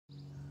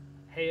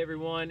Hey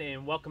everyone,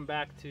 and welcome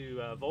back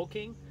to Vole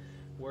King.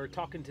 We're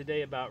talking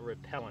today about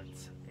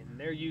repellents and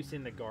their use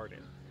in the garden.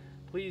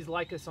 Please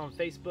like us on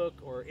Facebook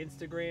or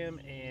Instagram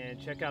and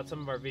check out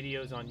some of our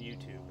videos on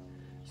YouTube.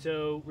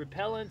 So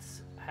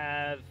repellents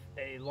have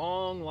a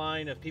long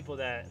line of people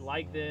that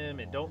like them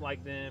and don't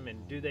like them,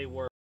 and do they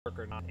work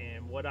or not.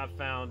 And what I've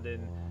found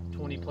in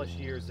 20 plus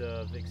years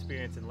of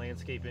experience in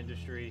landscape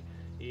industry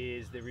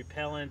is the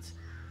repellents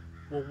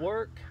will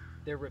work.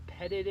 They're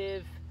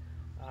repetitive.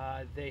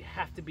 They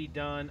have to be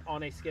done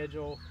on a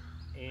schedule,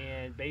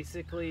 and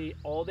basically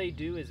all they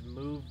do is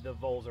move the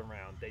voles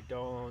around. They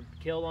don't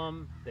kill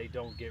them, they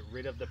don't get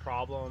rid of the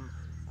problem,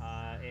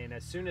 and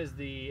as soon as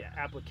the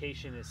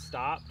application is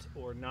stopped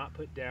or not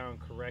put down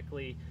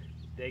correctly,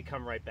 they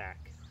come right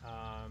back.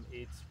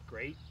 It's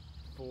great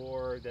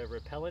for the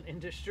repellent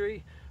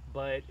industry,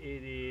 but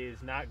it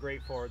is not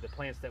great for the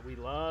plants that we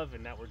love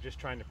and that we're just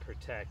trying to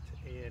protect.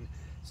 And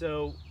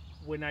so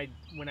when I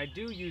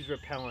do use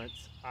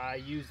repellents, I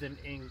use them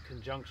in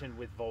conjunction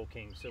with Vole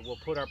King. So we'll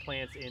put our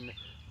plants in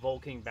Vole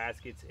King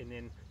baskets, and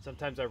then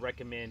sometimes I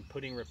recommend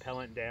putting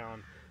repellent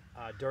down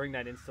during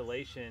that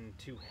installation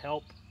to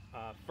help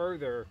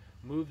further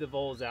move the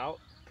voles out,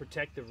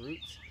 protect the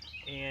roots,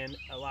 and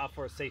allow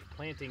for a safe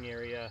planting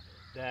area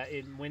that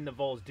when the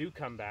voles do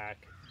come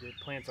back, the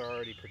plants are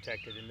already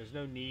protected and there's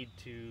no need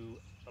to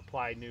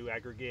apply new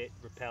aggregate,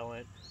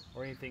 repellent,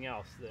 or anything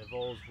else. The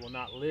voles will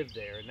not live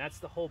there, and that's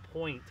the whole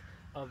point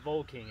of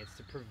Vole King. It's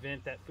to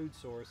prevent that food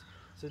source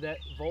so that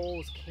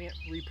voles can't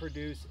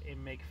reproduce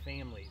and make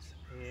families.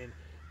 And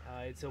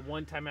it's a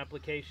one-time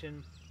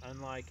application,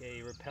 unlike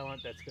a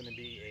repellent that's going to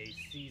be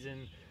a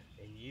season,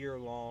 a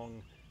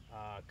year-long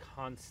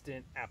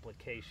constant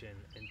application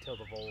until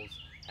the voles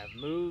have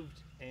moved,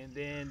 and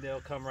then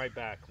they'll come right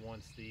back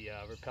once the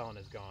repellent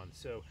is gone.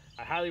 So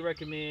I highly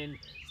recommend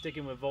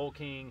sticking with Vole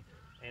King,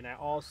 and I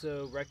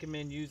also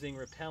recommend using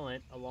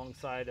repellent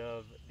alongside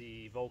of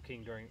the Vole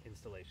King during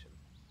installation.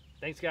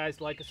 Thanks guys.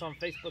 Like us on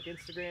Facebook,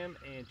 Instagram,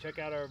 and check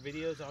out our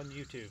videos on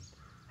YouTube.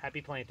 Happy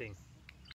planting.